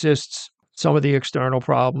can be cysts. Some of the external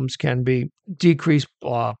problems can be decreased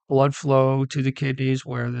blood flow to the kidneys,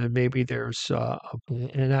 where maybe there's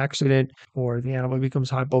an accident, or the animal becomes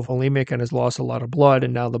hypovolemic and has lost a lot of blood,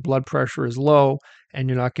 and now the blood pressure is low, and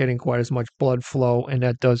you're not getting quite as much blood flow, and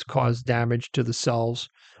that does cause damage to the cells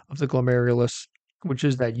of the glomerulus, which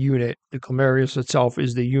is that unit. The glomerulus itself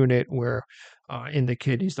is the unit where in the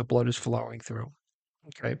kidneys the blood is flowing through.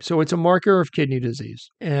 Okay, so it's a marker of kidney disease.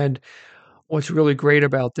 And what's really great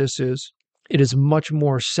about this is it is much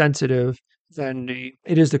more sensitive than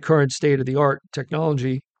it is the current state of the art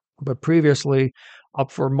technology. But previously,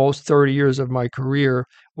 up for most 30 years of my career,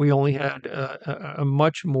 we only had a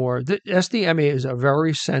much more. The SDMA is a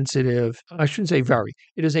very sensitive, I shouldn't say very,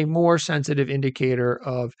 it is a more sensitive indicator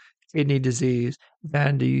of kidney disease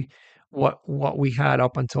than the what we had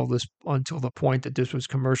up until the point that this was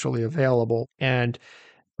commercially available. And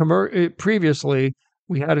previously,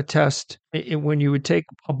 we had a test when you would take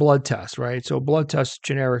a blood test, right? So blood test,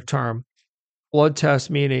 generic term. Blood test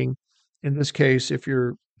meaning, in this case, if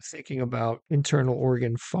you're thinking about internal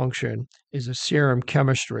organ function, is a serum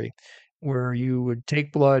chemistry where you would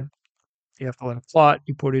take blood, you have to let it clot,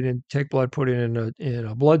 you put it in, take blood, put it in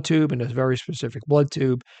a blood tube, in a very specific blood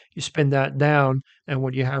tube. You spin that down, and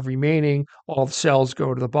what you have remaining, all the cells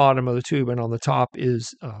go to the bottom of the tube, and on the top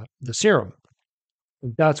is the serum.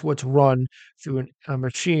 That's what's run through a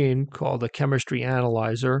machine called a chemistry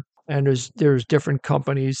analyzer. And there's different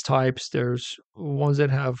companies types. There's ones that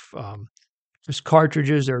have just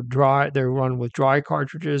cartridges. They're dry. They're run with dry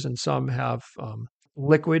cartridges, and some have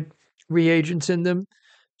liquid reagents in them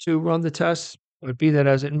to run the tests. But be that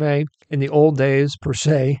as it may, in the old days, per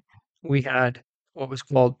se, we had what was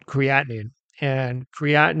called creatinine. And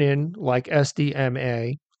creatinine, like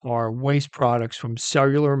SDMA, are waste products from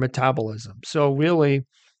cellular metabolism. So really,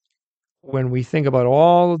 when we think about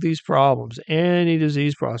all of these problems, any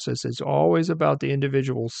disease process, it's always about the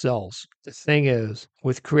individual cells. The thing is,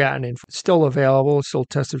 with creatinine, it's still available, it's still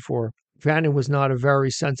tested for, creatinine was not a very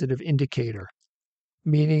sensitive indicator,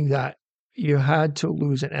 meaning that you had to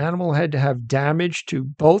lose an animal had to have damage to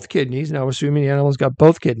both kidneys. Now, assuming the animal's got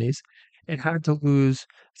both kidneys, it had to lose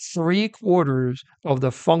 3/4 of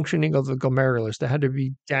the functioning of the glomerulus. There had to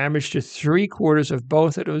be damage to 3/4 of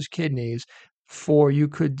both of those kidneys before you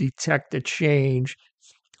could detect a change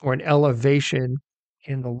or an elevation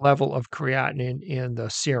in the level of creatinine in the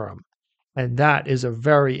serum. And that is a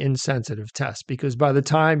very insensitive test because by the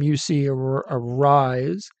time you see a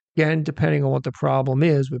rise, again, depending on what the problem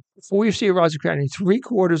is, but before you see a rise of creatinine,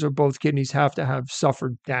 3/4 of both kidneys have to have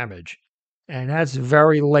suffered damage. And that's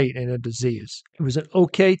very late in a disease. It was an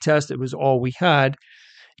okay test. It was all we had.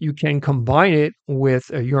 You can combine it with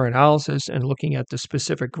a urinalysis and looking at the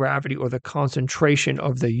specific gravity or the concentration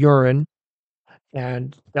of the urine.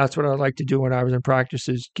 And that's what I like to do when I was in practice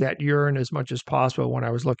is get urine as much as possible when I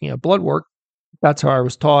was looking at blood work. That's how I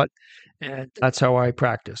was taught, and that's how I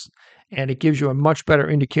practice. And it gives you a much better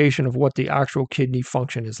indication of what the actual kidney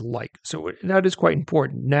function is like. So that is quite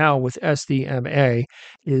important. Now with SDMA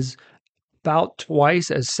is about twice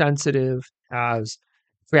as sensitive as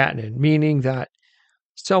creatinine, meaning that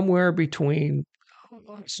somewhere between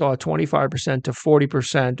saw 25% to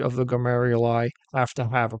 40% of the glomeruli have to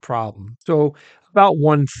have a problem. So about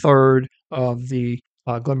 1/3 of the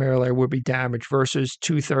glomeruli would be damaged versus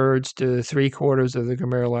 2/3 to 3/4 of the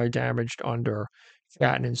glomeruli damaged under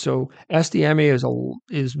creatinine. So SDMA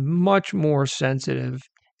is much more sensitive.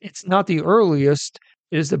 It's not the earliest.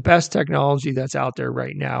 It is the best technology that's out there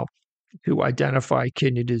right now to identify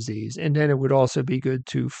kidney disease. And then it would also be good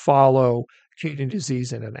to follow kidney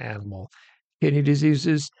disease in an animal. Kidney disease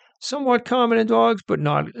is somewhat common in dogs, but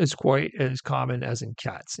not as quite as common as in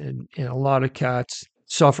cats. And a lot of cats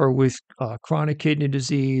suffer with chronic kidney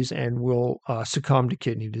disease and will succumb to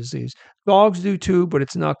kidney disease. Dogs do too, but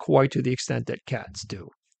it's not quite to the extent that cats do.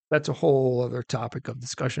 That's a whole other topic of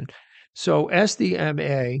discussion. So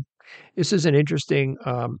SDMA, this is an interesting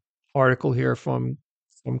article here from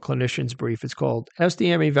Clinician's Brief. It's called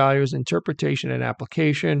SDMA Values, Interpretation and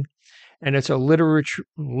Application. And it's a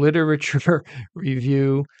literature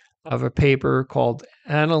review of a paper called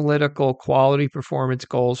Analytical Quality Performance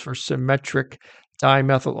Goals for Symmetric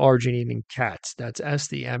Dimethylarginine in Cats. That's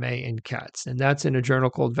SDMA in cats. And that's in a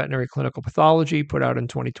journal called Veterinary Clinical Pathology, put out in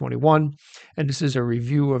 2021. And this is a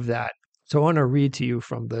review of that. So I want to read to you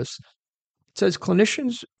from this. It says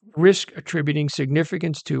clinicians risk attributing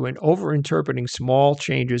significance to and overinterpreting small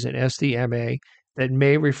changes in SDMA that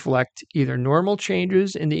may reflect either normal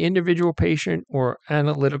changes in the individual patient or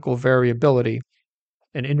analytical variability.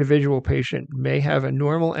 An individual patient may have a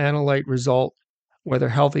normal analyte result, whether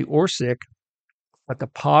healthy or sick, but the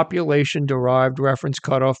population-derived reference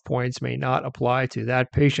cutoff points may not apply to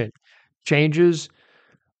that patient. Changes,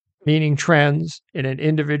 meaning trends, in an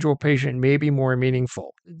individual patient may be more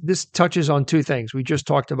meaningful. This touches on two things. We just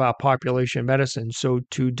talked about population medicine. So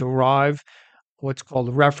to derive what's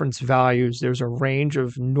called reference values, there's a range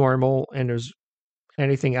of normal, and there's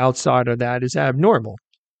anything outside of that is abnormal.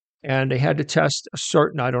 And they had to test a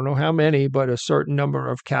certain, I don't know how many, but a certain number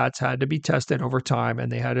of cats had to be tested over time.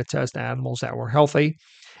 And they had to test animals that were healthy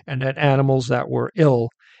and then animals that were ill.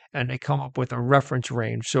 And they come up with a reference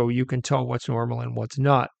range so you can tell what's normal and what's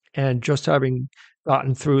not. And just having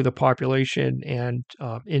gotten through the population and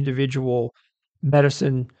individual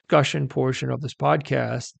medicine discussion portion of this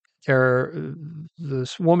podcast,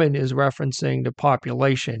 this woman is referencing the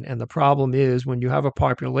population. And the problem is when you have a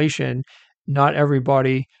population, not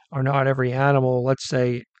everybody or not every animal, let's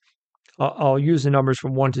say, I'll use the numbers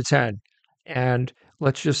from 1 to 10. And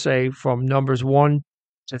let's just say from numbers 1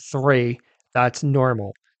 to 3, that's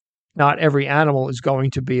normal. Not every animal is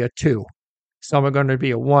going to be a 2. Some are going to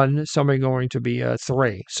be a 1, some are going to be a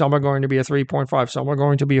 3, some are going to be a 3.5, some are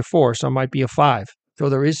going to be a 4, some might be a 5. So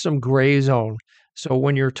there is some gray zone. So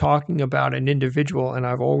when you're talking about an individual, and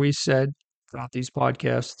I've always said throughout these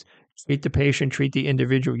podcasts, treat the patient, treat the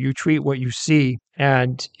individual. You treat what you see.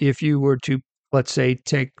 And if you were to, let's say,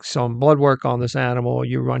 take some blood work on this animal,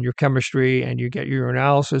 you run your chemistry and you get your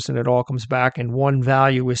analysis and it all comes back and one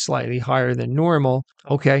value is slightly higher than normal,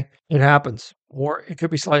 okay, it happens. Or it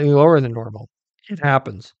could be slightly lower than normal. It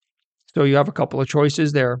happens. So you have a couple of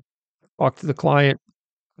choices there. Talk to the client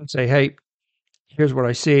and say, hey, here's what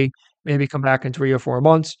I see. Maybe come back in 3 or 4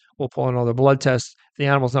 months. We'll pull another blood test. The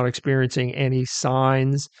animal's not experiencing any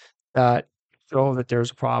signs that show that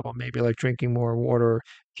there's a problem. Maybe like drinking more water,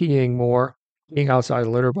 peeing more, being outside the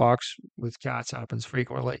litter box with cats happens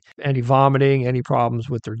frequently. Any vomiting, any problems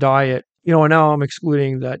with their diet. And now I'm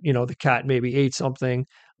excluding that, the cat maybe ate something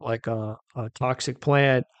like a toxic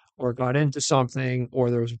plant or got into something or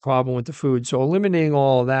there was a problem with the food. So eliminating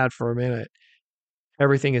all of that for a minute.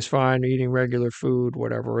 Everything is fine, eating regular food,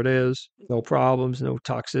 whatever it is, no problems, no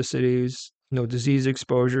toxicities, no disease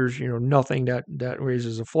exposures, nothing that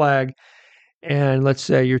raises a flag. And let's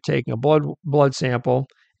say you're taking a blood sample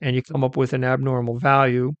and you come up with an abnormal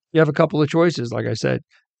value. You have a couple of choices. Like I said,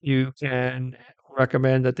 you can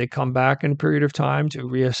recommend that they come back in a period of time to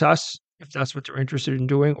reassess if that's what they're interested in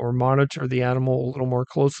doing, or monitor the animal a little more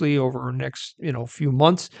closely over the next, few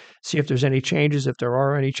months, see if there's any changes. If there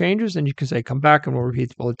are any changes, then you can say, come back and we'll repeat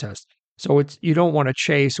the blood test. So you don't want to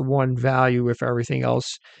chase one value if everything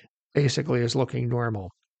else basically is looking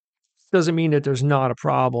normal. Doesn't mean that there's not a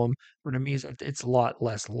problem, but it means that it's a lot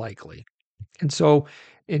less likely. And so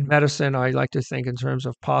in medicine, I like to think in terms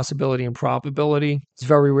of possibility and probability. It's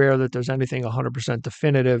very rare that there's anything 100%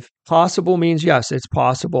 definitive. Possible means, yes, it's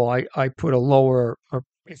possible. I put a lower, or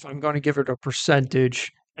if I'm going to give it a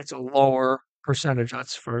percentage, it's a lower percentage.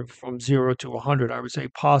 That's from 0 to 100. I would say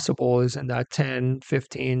possible is in that 10,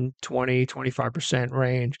 15, 20, 25%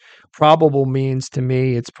 range. Probable means to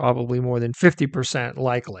me, it's probably more than 50%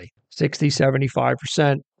 likely. 60,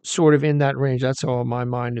 75%, sort of in that range. That's how my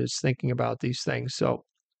mind is thinking about these things. So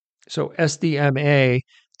SDMA,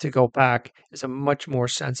 to go back, is a much more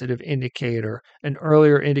sensitive indicator, an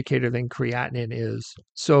earlier indicator than creatinine is.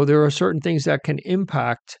 So there are certain things that can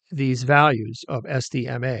impact these values of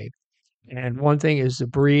SDMA. And one thing is the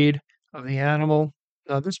breed of the animal.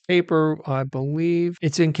 Now, this paper, I believe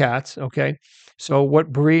it's in cats. Okay. So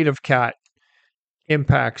what breed of cat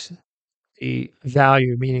impacts the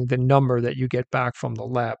value, meaning the number that you get back from the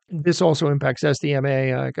lab? This also impacts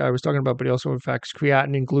SDMA, like I was talking about, but it also affects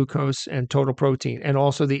creatinine, glucose, and total protein, and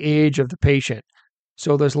also the age of the patient.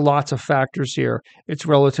 So there's lots of factors here. It's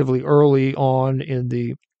relatively early on in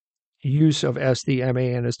the use of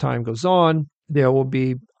SDMA, and as time goes on, there'll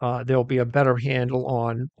be a better handle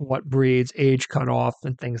on what breeds, age cutoff,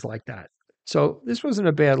 and things like that. So this wasn't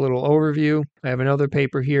a bad little overview. I have another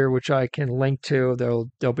paper here which I can link to.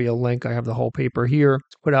 There'll be a link. I have the whole paper here.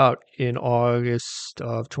 It's put out in August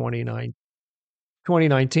of 2019.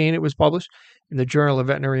 It was published in the Journal of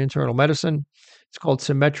Veterinary Internal Medicine. It's called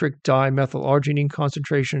Symmetric Dimethylarginine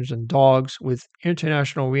Concentrations in Dogs with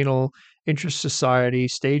International Renal Interest Society,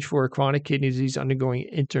 Stage 4 Chronic Kidney Disease Undergoing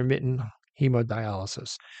Intermittent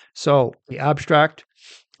Hemodialysis. So the abstract,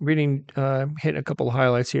 hitting a couple of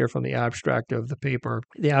highlights here from the abstract of the paper.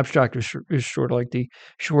 The abstract is sort of like the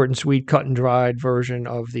short and sweet, cut and dried version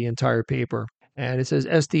of the entire paper. And it says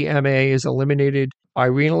SDMA is eliminated by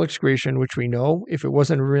renal excretion, which we know. If it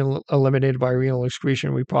wasn't eliminated by renal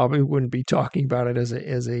excretion, we probably wouldn't be talking about it as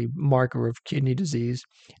a marker of kidney disease.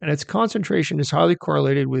 And its concentration is highly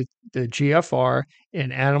correlated with the GFR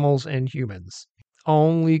in animals and humans.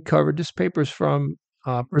 Only covered this paper's from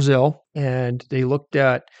Brazil, and they looked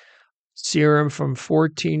at serum from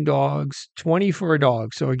 14 dogs, 24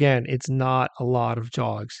 dogs. So again, it's not a lot of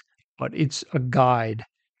dogs, but it's a guide.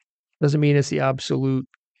 Doesn't mean it's the absolute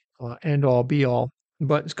end all be all,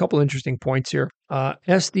 but there's a couple interesting points here.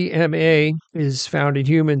 SDMA is found in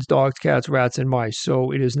humans, dogs, cats, rats, and mice.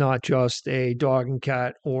 So it is not just a dog and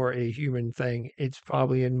cat or a human thing. It's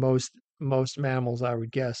probably in most mammals, I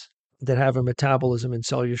would guess, that have a metabolism and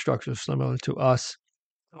cellular structure similar to us.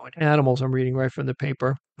 In animals, I'm reading right from the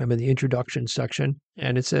paper. I'm in the introduction section,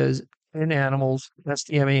 and it says, in animals,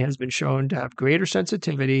 SDMA has been shown to have greater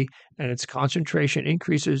sensitivity, and its concentration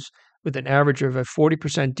increases with an average of a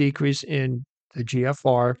 40% decrease in the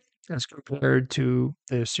GFR as compared to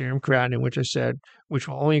the serum creatinine, which I said, which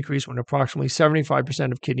will only increase when approximately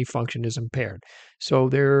 75% of kidney function is impaired. So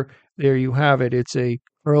there you have it. It's a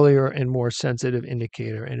earlier and more sensitive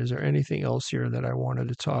indicator. And is there anything else here that I wanted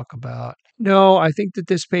to talk about? No, I think that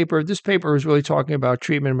this paper is really talking about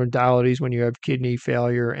treatment modalities when you have kidney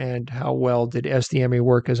failure and how well did SDMA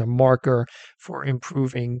work as a marker for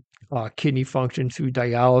improving kidney function through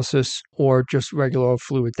dialysis or just regular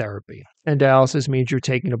fluid therapy. And dialysis means you're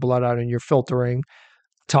taking the blood out and you're filtering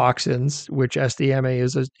toxins, which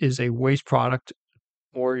SDMA is a waste product,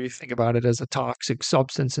 or you think about it as a toxic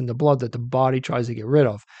substance in the blood that the body tries to get rid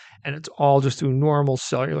of. And it's all just through normal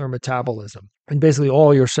cellular metabolism. And basically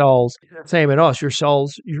all your cells, same in us, your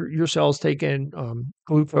cells take in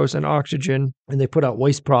glucose and oxygen and they put out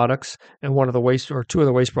waste products. And one of the waste or two of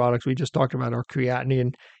the waste products we just talked about are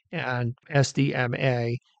creatinine and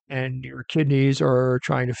SDMA. And your kidneys are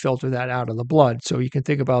trying to filter that out of the blood. So you can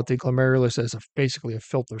think about the glomerulus as basically a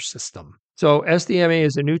filter system. So SDMA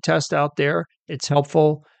is a new test out there. It's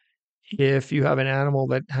helpful. If you have an animal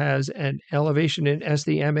that has an elevation in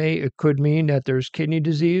SDMA, it could mean that there's kidney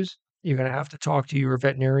disease. You're going to have to talk to your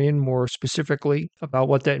veterinarian more specifically about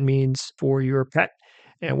what that means for your pet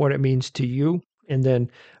and what it means to you, and then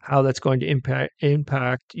how that's going to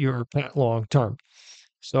impact your pet long term.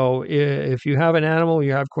 So if you have an animal,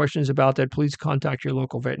 you have questions about that, please contact your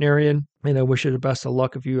local veterinarian. And I wish you the best of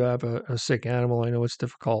luck if you have a sick animal. I know it's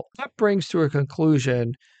difficult. That brings to a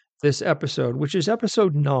conclusion this episode, which is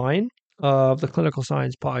episode 9 of the Clinical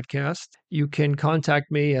Science Podcast. You can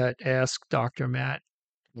contact me at askdrmatt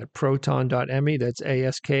at proton.me. That's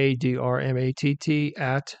askdrmatt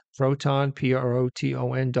at proton,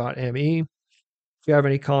 proton.me. If you have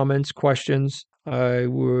any comments, questions, I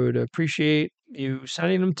would appreciate you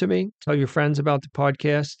sending them to me. Tell your friends about the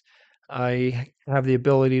podcast. I have the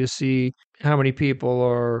ability to see how many people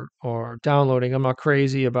are downloading. I'm not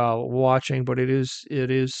crazy about watching, but it is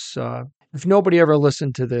if nobody ever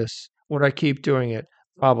listened to this, would I keep doing it?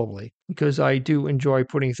 Probably, because I do enjoy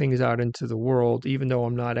putting things out into the world, even though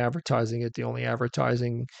I'm not advertising it. The only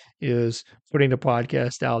advertising is putting the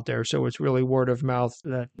podcast out there. So it's really word of mouth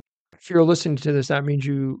that if you're listening to this, that means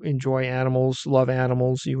you enjoy animals, love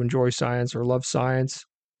animals, you enjoy science or love science.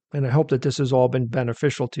 And I hope that this has all been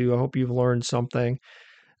beneficial to you. I hope you've learned something.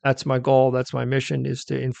 That's my goal. That's my mission, is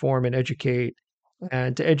to inform and educate.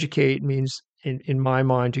 And to educate means, in my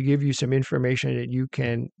mind, to give you some information that you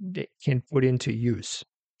can put into use.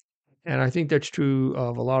 And I think that's true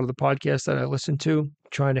of a lot of the podcasts that I listen to,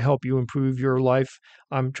 trying to help you improve your life.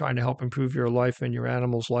 I'm trying to help improve your life and your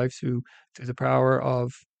animal's life through the power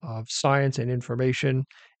of science and information.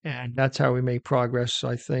 And that's how we make progress.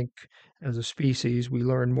 I think as a species, we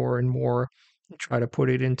learn more and more and try to put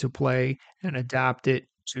it into play and adapt it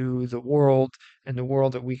to the world and the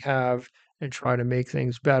world that we have, and try to make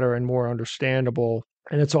things better and more understandable.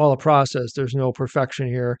 And it's all a process. There's no perfection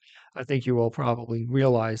here. I think you will probably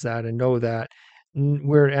realize that and know that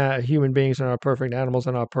human beings are not perfect. Animals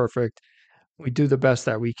are not perfect. We do the best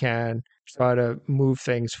that we can, try to move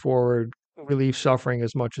things forward, relieve suffering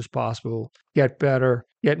as much as possible, get better,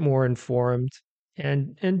 get more informed,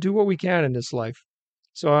 and do what we can in this life.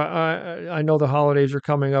 So I know the holidays are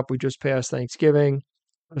coming up. We just passed Thanksgiving.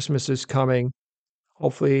 Christmas is coming.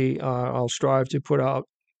 Hopefully, I'll strive to put out,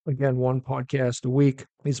 again, one podcast a week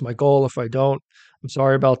is my goal. If I don't, I'm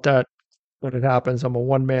sorry about that, but it happens. I'm a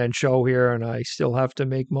one-man show here, and I still have to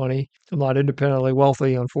make money. I'm not independently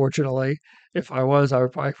wealthy, unfortunately. If I was, I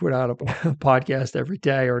would probably put out a podcast every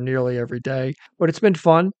day or nearly every day. But it's been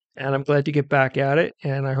fun, and I'm glad to get back at it.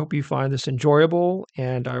 And I hope you find this enjoyable.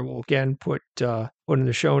 And I will again put in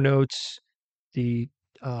the show notes the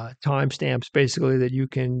timestamps, basically, that you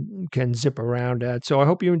can zip around at. So I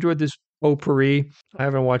hope you enjoyed this potpourri. I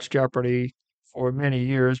haven't watched Jeopardy for many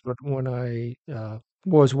years, but when I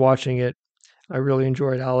was watching it, I really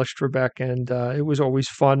enjoyed Alex Trebek, and it was always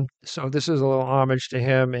fun. So this is a little homage to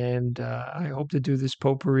him, and I hope to do this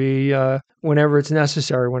potpourri whenever it's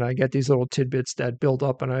necessary, when I get these little tidbits that build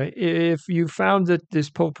up. And if you found that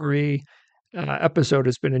this potpourri episode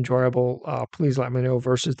has been enjoyable, please let me know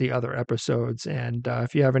versus the other episodes. And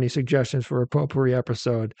if you have any suggestions for a potpourri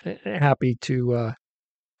episode, happy to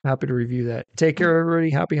review that. Take care,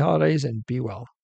 everybody. Happy holidays and be well.